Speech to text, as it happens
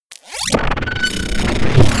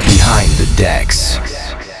Decks.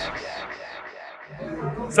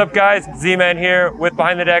 What's up, guys? Z-Man here with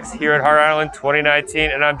Behind the Decks here at Heart Island 2019,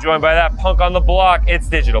 and I'm joined by that punk on the block. It's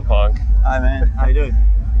Digital Punk. Hi, man. How you doing?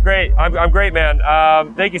 Great. I'm great, man.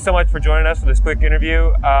 Thank you so much for joining us for this quick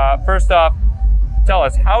interview. First off, tell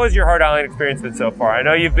us, how has your Heart Island experience been so far? I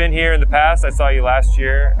know you've been here in the past. I saw you last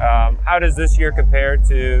year. How does this year compare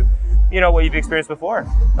to, what you've experienced before?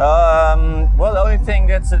 Well, the only thing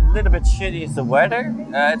that's a little bit shitty is the weather.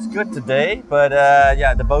 It's good today, but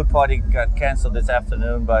the boat party got canceled this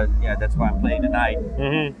afternoon. But yeah, that's why I'm playing tonight.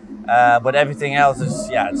 Mm-hmm. But everything else is,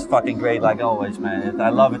 it's fucking great like always, man. I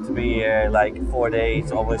love it to be here, like 4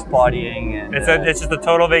 days, always partying. And, it's just a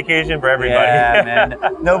total vacation for everybody. Yeah, man.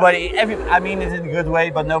 It's in a good way,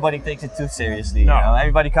 but nobody takes it too seriously. No. You know?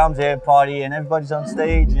 Everybody comes here and party, and everybody's on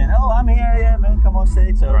stage, and I'm here, yeah, man, come on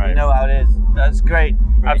stage. So Right. you know how it is. That's great.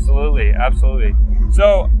 Absolutely.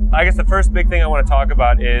 So I guess the first big thing I want to talk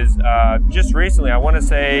about is just recently, I want to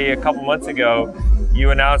say a couple months ago,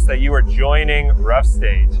 you announced that you were joining Rough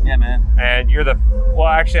Stage. Yeah, man. And you're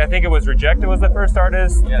I think it was Rejected was the first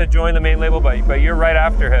artist to join the main label, but you're right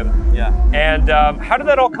after him. Yeah. And how did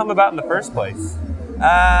that all come about in the first place?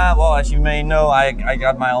 Well, as you may know, I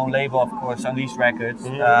got my own label, of course, Unleashed Records.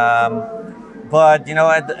 Mm-hmm. But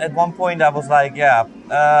at one point I was like,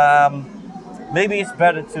 maybe it's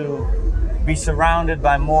better to be surrounded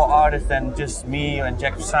by more artists than just me and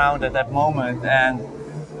Jack Sound at that moment. And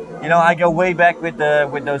I go way back with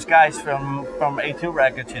those guys from A2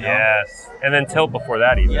 Records. Yes. And then Tilt before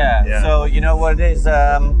that even. Yeah. So you know what it is.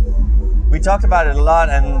 We talked about it a lot,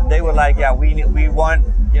 and they were like, we want,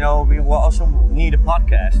 we will also need a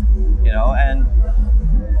podcast,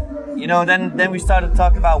 and then we started to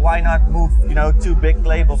talk about why not move, two big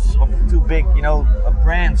labels or two big,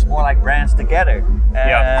 brands, more like brands together.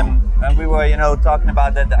 And we were, talking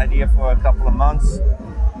about that idea for a couple of months.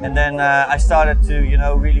 And then I started to,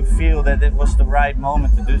 really feel that it was the right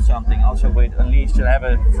moment to do something. Also with Unleashed, to have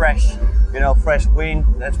a fresh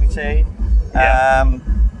wind, as we say. Yeah.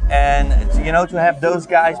 And to have those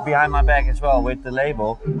guys behind my back as well with the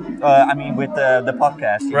label. With the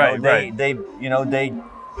podcast. They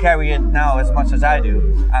carry it now as much as I do.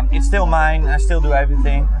 It's still mine. I still do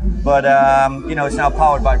everything, but it's now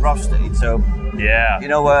powered by Rough Stage. So. Yeah.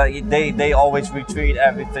 They always retweet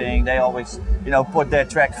everything. They always, put their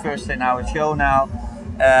tracks first in our show now.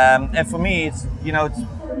 And for me, it's,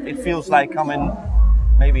 it feels like coming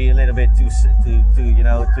maybe a little bit too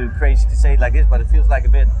crazy to say it like this, but it feels like a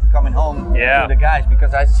bit coming home to the guys,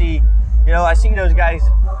 because I see those guys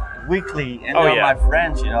weekly, and they're my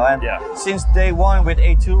friends, and since day one with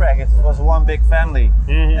A2 Records, it was one big family.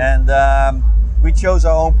 Mm-hmm. And we chose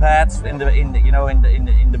our own paths in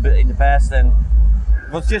the past, and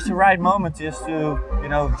it was just the right moment just to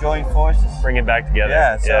join forces, bring it back together.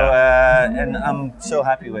 Yeah. So and I'm so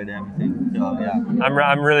happy with everything. So yeah.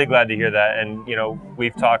 I'm really glad to hear that, and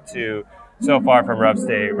we've talked to so far from Rough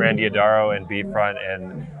State, Randy Adaro and Beatfront,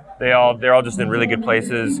 and they're all just in really good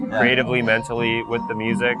places, creatively, mentally, with the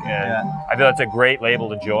music, and I feel that's a great label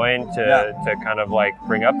to join to kind of like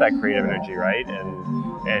bring up that creative energy, right,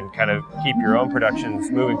 and kind of keep your own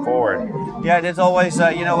productions moving forward. Yeah, there's always,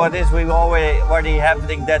 what is, we already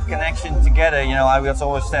having that connection together. I was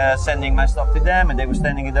always sending my stuff to them, and they were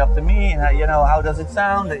sending it up to me, and how does it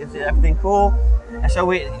sound? Is everything cool? And so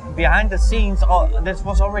behind the scenes,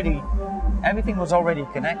 everything was already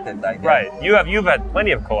connected. Like that. Right. You've had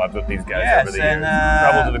plenty of collabs with these guys over the years.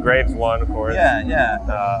 Trouble to the Graves one, of course. Yeah.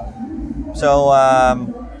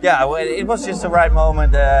 It was just the right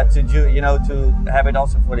moment to have it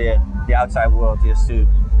also for the outside world, just to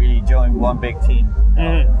really join one big team.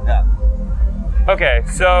 Mm-hmm. Yeah. Okay,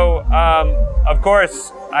 so of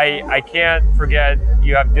course I can't forget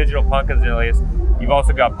you have Digital Punk as an alias. You've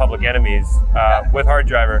also got Public Enemies with Hard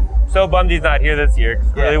Driver. So bummed he's not here this year.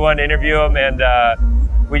 Really wanted to interview him, and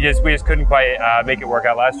we just couldn't quite make it work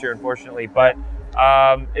out last year, unfortunately. But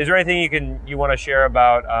is there anything you want to share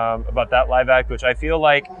about that live act, which I feel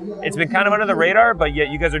like it's been kind of under the radar, but yet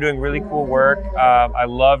you guys are doing really cool work. I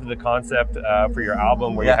loved the concept for your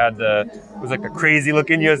album where you had it was like a crazy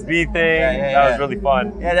looking USB thing. That was really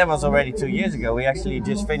fun. Yeah, that was already 2 years ago. We actually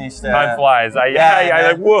just finished. Time flies.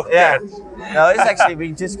 Whoa. Yeah. No, it's actually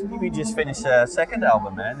we just finished a second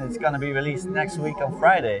album, man. It's gonna be released next week on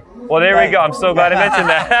Friday. Well, there we go. I'm so glad I mentioned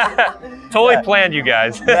that. Totally planned, you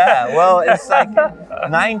guys. Yeah. Well, it's like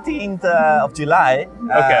 19th of July.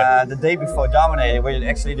 Okay. The day before Dominator, we're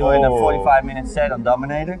actually doing a 45-minute set on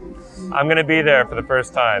Dominator. I'm gonna be there for the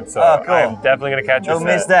first time, so Oh, cool. I'm definitely gonna catch your Don't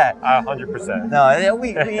set. miss that. 100%. No,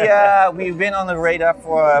 we've been on the radar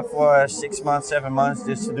for 6 months, 7 months,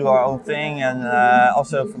 just to do our own thing, and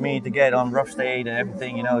also for me to get on Rough State and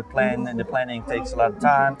everything. You know, the planning takes a lot of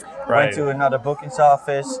time. Right. Went to another bookings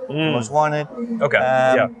office, Most Wanted. Okay.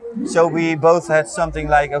 Yeah. So we both had something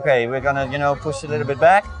like, okay, we're gonna push a little bit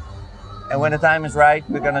back. And when the time is right,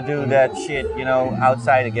 we're gonna do that shit,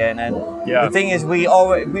 outside again. And Yeah. the thing is, we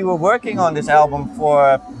were working on this album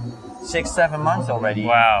for 6-7 months already.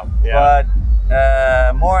 Wow. Yeah.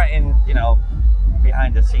 But more in,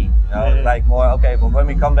 behind the scene. Like more, okay, but when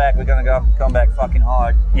we come back, we're gonna come back fucking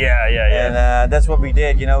hard. Yeah. And that's what we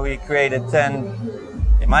did. We created 10,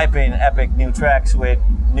 in my opinion, epic new tracks with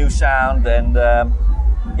new sound and.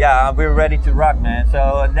 We're ready to rock, man.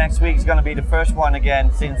 So next week's gonna be the first one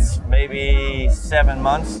again since maybe 7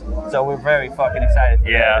 months. So we're very fucking excited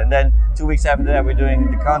for that. And then 2 weeks after that, we're doing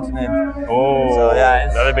the Continent. Oh, so,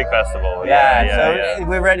 it's another big festival.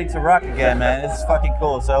 We're ready to rock again, man. It's fucking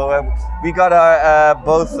cool. So we got our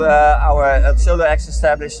both our solo acts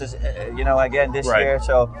established, again this year.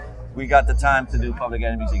 So we got the time to do Public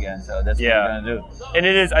Enemies again. So that's what we're gonna do. And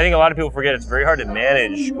it is. I think a lot of people forget it's very hard to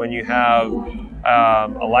manage when you have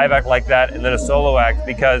a live act like that and then a solo act,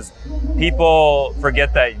 because people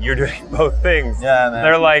forget that you're doing both things. Yeah, man.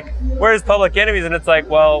 They're like, "Where's Public Enemies?" And it's like,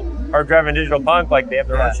 well, Hard Drive and Digital Punk, like they have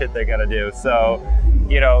their own shit they gotta do. So,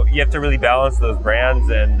 you have to really balance those brands.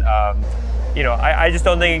 And I just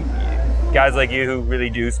don't think guys like you who really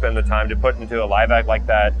do spend the time to put into a live act like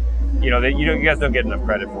that, you guys don't get enough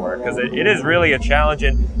credit for it, because it is really a challenge,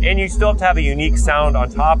 and you still have to have a unique sound on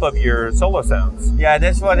top of your solo sounds. Yeah,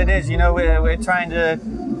 that's what it is. We're trying to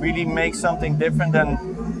really make something different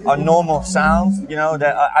than our normal sounds.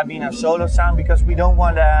 Our solo sound, because we don't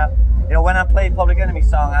want to. When I play Public Enemy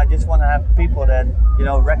song, I just want to have people that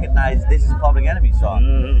recognize this is a Public Enemy song.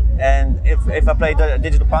 Mm-hmm. And if I play the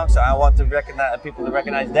Digital Punk song, I want to recognize people to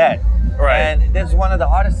recognize that. Right. And that's one of the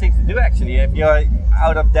hardest things to do, actually. If you're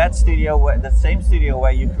out of that studio, the same studio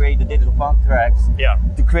where you create the Digital Punk tracks,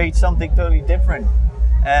 to create something totally different.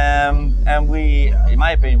 And we, in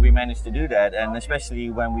my opinion, we managed to do that. And especially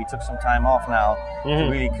when we took some time off now to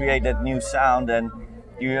really create that new sound and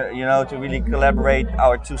to really collaborate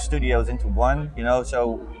our two studios into one.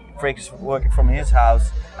 So Freek is working from his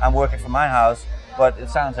house, I'm working from my house, but it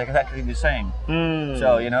sounds like exactly the same.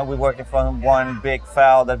 So we're working from one big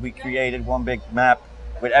file that we created, one big map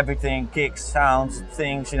with everything, kicks, sounds,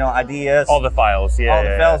 things, ideas. All the files, all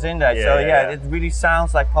the files in that. It really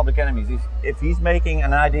sounds like Public Enemies. If he's making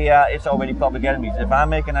an idea, it's already Public Enemies. If I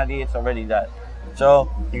make an idea, it's already that.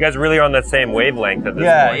 So you guys really are on that same wavelength at this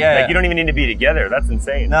point. Like you don't even need to be together. That's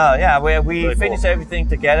insane. No, we really finish everything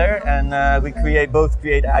together, and we both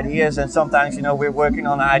create ideas. And sometimes, we're working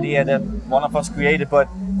on an idea that one of us created, but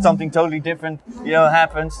something totally different,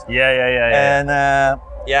 happens. And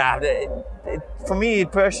for me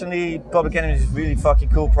personally, Public Enemies is a really fucking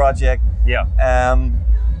cool project.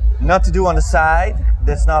 Not to do on the side,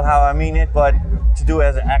 that's not how I mean it, but to do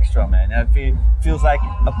as an extra, man. It feels like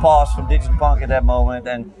a pause from Digital Punk at that moment,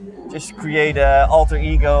 and just create an alter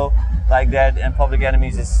ego like that, and Public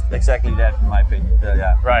Enemies is exactly that, in my opinion.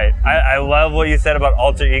 Right. I love what you said about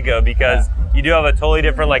alter ego, because you do have a totally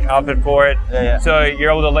different outfit for it. So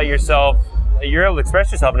you're able to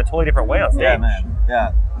express yourself in a totally different way on stage. Yeah, man.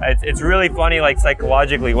 Yeah. It's really funny,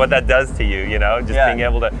 psychologically, what that does to you, just being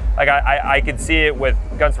able to, I could see it with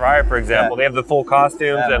Guns for Hire, for example. They have the full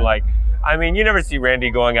costumes, and you never see Randy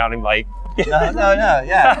going out and But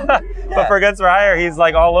for Guns for Hire, he's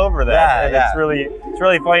all over that. It's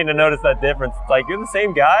really funny to notice that difference. It's you're the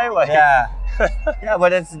same guy? But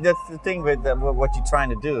that's the thing with what you're trying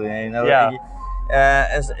to do,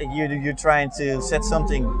 as you're trying to set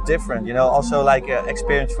something different, also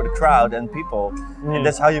experience for the crowd and people, and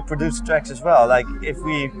that's how you produce tracks as well. If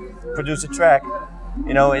we produce a track,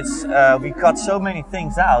 it's we cut so many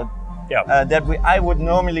things out that I would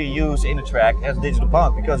normally use in a track as Digital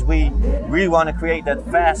Punk, because we really want to create that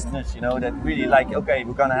fastness, that really okay,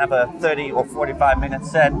 we're gonna have a 30 or 45 minute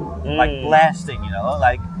set, blasting,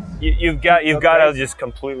 You've got to just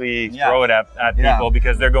completely throw it at people,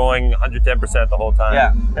 because they're going 110% the whole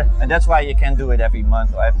time. And that's why you can't do it every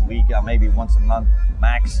month or every week, or maybe once a month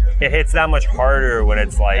max. It hits that much harder when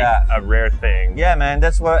it's a rare thing. Yeah, man.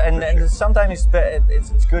 That's what. And sometimes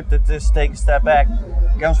it's good to just take a step back.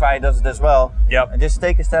 Guns for Hire does it as well. And just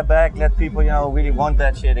take a step back, let people really want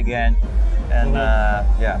that shit again, and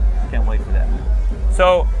can't wait for that.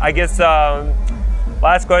 So I guess.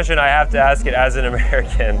 Last question, I have to ask it as an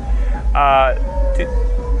American.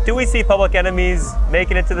 Do we see Public Enemies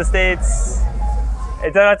making it to the States?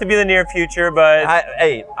 It doesn't have to be the near future, but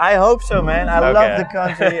I hope so, man. I Okay. love the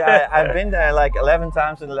country. I've been there like 11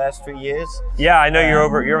 times in the last 3 years. yeah, I know you're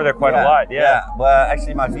over there quite a lot. Yeah. But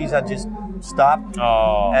actually, my visa just stopped.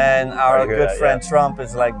 Oh. And our I hear good that, friend yeah. Trump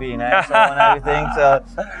is like being an asshole and everything. So,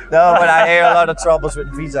 no, but I hear a lot of troubles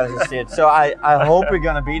with visas and shit. So I hope we're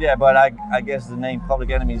gonna be there. But I guess the name Public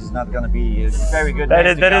Enemies is not gonna be a very good. That name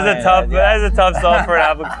is to that is come a in. tough Yeah. that is a tough sell for an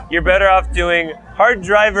album. You're better off doing Hard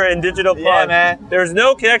Driver and Digital Punk. Yeah, man. There's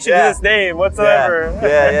no connection Yeah. to this name whatsoever.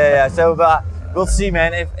 Yeah. So, but we'll see,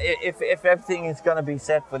 man. If everything is gonna be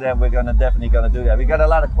set for that, we're definitely gonna do that. We got a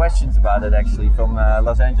lot of questions about it actually from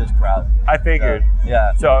Los Angeles crowd. I figured.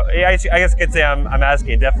 Yeah. So yeah, I guess I could say I'm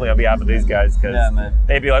asking definitely on behalf of these guys because Yeah, man.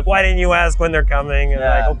 they'd be like, why didn't you ask when they're coming? And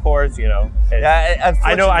Yeah. like, of course, you know. Yeah,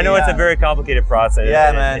 I know it's a yeah. very complicated process. Yeah,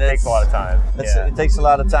 and man, It takes a lot of time. Yeah. It takes a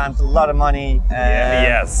lot of time, a lot of money. And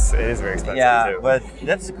Yes, it is very expensive Yeah, too. but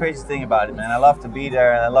that's the crazy thing about it, man. I love to be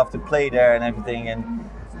there and I love to play there and everything. And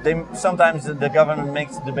sometimes the government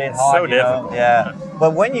makes the debate hard. So you know? difficult. Yeah,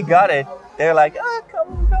 but when you got it, they're like,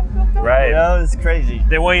 come. Right. You know, it's crazy.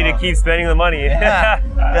 They want you to keep spending the money. Yeah,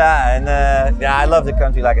 and I love the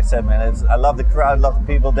country, like I said, man. I love the crowd, love the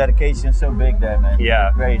people, dedication is so big there, man.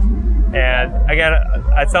 Yeah. Great. And again,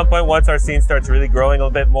 at some point, once our scene starts really growing a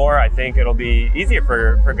little bit more, I think it'll be easier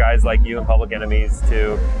for guys like you and Public Enemies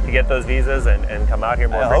to get those visas and come out here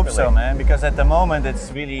more I frequently. hope so, man, because at the moment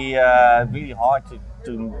it's really really hard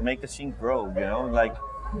to make the scene grow, you know, like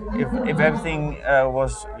if everything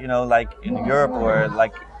was, you know, like in Europe or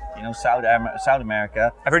like, you know, South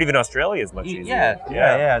America. I've heard even Australia is much easier.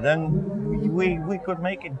 Yeah. Then we could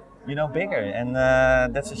make it, you know, bigger, and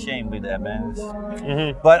that's a shame with that, man.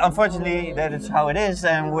 But unfortunately, that is how it is,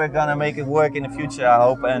 and we're gonna make it work in the future, I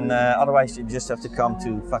hope. And otherwise, you just have to come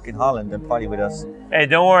to fucking Holland and party with us. Hey,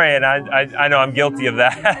 don't worry, and I know I'm guilty of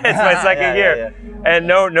that. It's my second year, and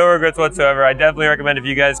no regrets whatsoever. I definitely recommend if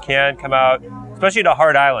you guys can come out, especially to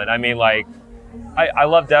Hard Island. I mean, like, I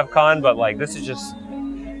love DEF CON, but like this is just.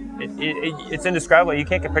 It's indescribable. You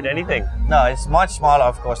can't compare to anything. No, it's much smaller,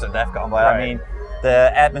 of course, than DEF CON, but Right. I mean,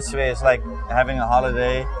 the atmosphere is like having a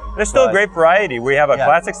holiday. There's still a But- great variety. We have a Yeah.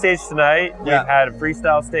 classic stage tonight. Yeah. We've had a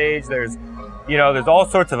freestyle stage. There's all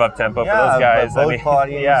sorts of up tempo for those guys. boat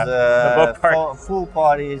parties, the boat party. full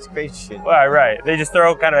parties, crazy shit. Right. They just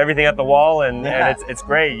throw kind of everything at the wall, and Yeah. it's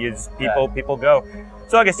great. People go.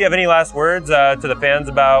 So I guess do you have any last words to the fans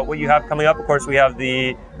about what you have coming up? Of course, we have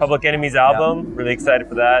the Public Enemies album. Really excited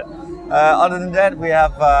for that. Other than that, we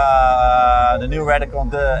have the new Radical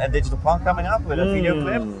and Digital Punk coming up with a video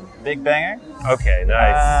clip, big banger. Okay,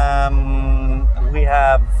 nice. We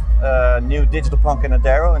have new Digital Punk and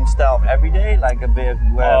Adaro in style of Everyday, like a bit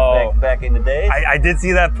back in the days. I did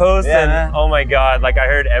see that post, Yeah, and man. oh my god! Like I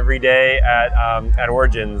heard every day at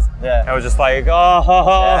Origins. Yeah. I was just like,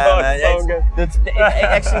 oh, man, it's so good. It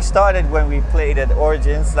actually started when we played at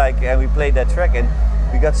Origins, like, and we played that track, and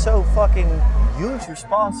we got so fucking huge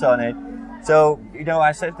response on it. So, you know,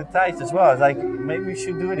 I said to Thijs as well, I was like, maybe we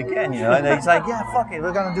should do it again, you know? And he's like, yeah, fuck it,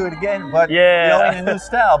 we're gonna do it again, but, you know, in a new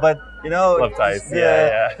style, but, you know. Love Thijs, it's,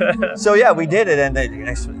 yeah. So, yeah, we did it, and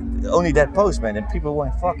only that post, man, and people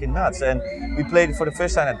went fucking nuts. And we played it for the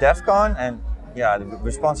first time at DEF CON, and yeah, the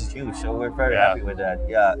response is huge, so we're very happy with that,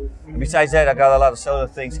 yeah. Besides that, I got a lot of solo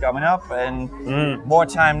things coming up, and more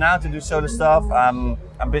time now to do solo stuff. I'm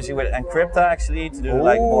busy with Encrypta, actually, to do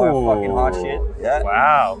like more fucking hard shit, yeah.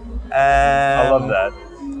 Wow. I love that.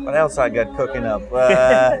 What else I got cooking up?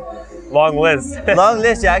 Long list. Long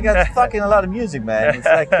list, yeah. I got fucking a lot of music, man. It's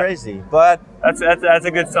like crazy, but That's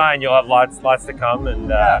a good sign. You'll have lots to come, and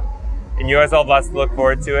you guys will have lots to look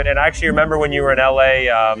forward to it. And I actually remember when you were in LA.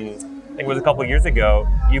 I think it was a couple years ago.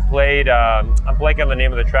 You played. I'm blanking on the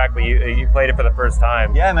name of the track, but you played it for the first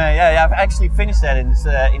time. yeah, man. Yeah. I've actually finished that in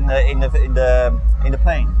the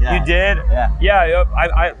plane. Yeah. You did? Yeah. Yeah.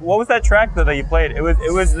 What was that track that you played? It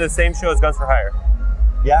was the same show as Guns for Hire.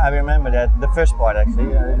 Yeah, I remember that. The first part,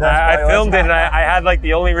 actually. I filmed it, and I had like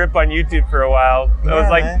the only rip on YouTube for a while. It was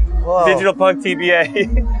like man. Whoa. Digital Punk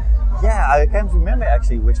TBA. Yeah, I can't remember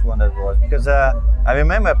actually which one that was, because I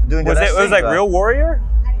remember doing the. It was like Real Warrior.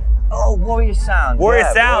 Oh, Warrior Sound. Warrior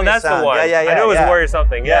yeah, Sound, that's the one. Yeah. I knew it was Warrior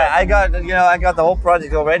something. Yeah, Yeah. I got the whole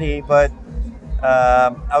project already, but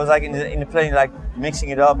I was like in the plane, like mixing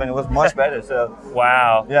it up, and it was much better. So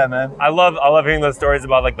Wow. yeah, man. I love hearing those stories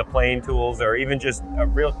about like the plane tools, or even just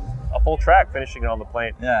a full track finishing it on the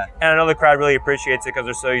plane. Yeah. And I know the crowd really appreciates it because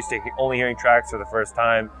they're so used to only hearing tracks for the first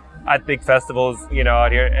time at big festivals,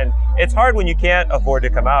 out here. And it's hard when you can't afford to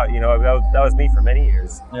come out. That was me for many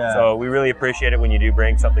years. Yeah. So we really appreciate it when you do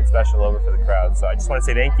bring something special over for the crowd. So I just want to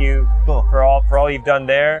say thank you Cool. for all you've done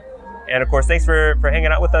there. And of course, thanks for hanging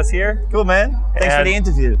out with us here. Cool, man. Thanks for And- the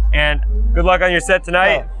interview. And good luck on your set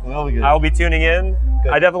tonight. Oh, we'll be good. I will be tuning in.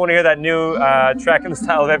 Good. I definitely want to hear that new track in the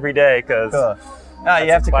style of Every Day because Cool. No,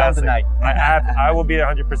 you have to come tonight. I will be there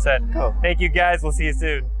 100%. Cool. Thank you guys. We'll see you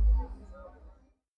soon.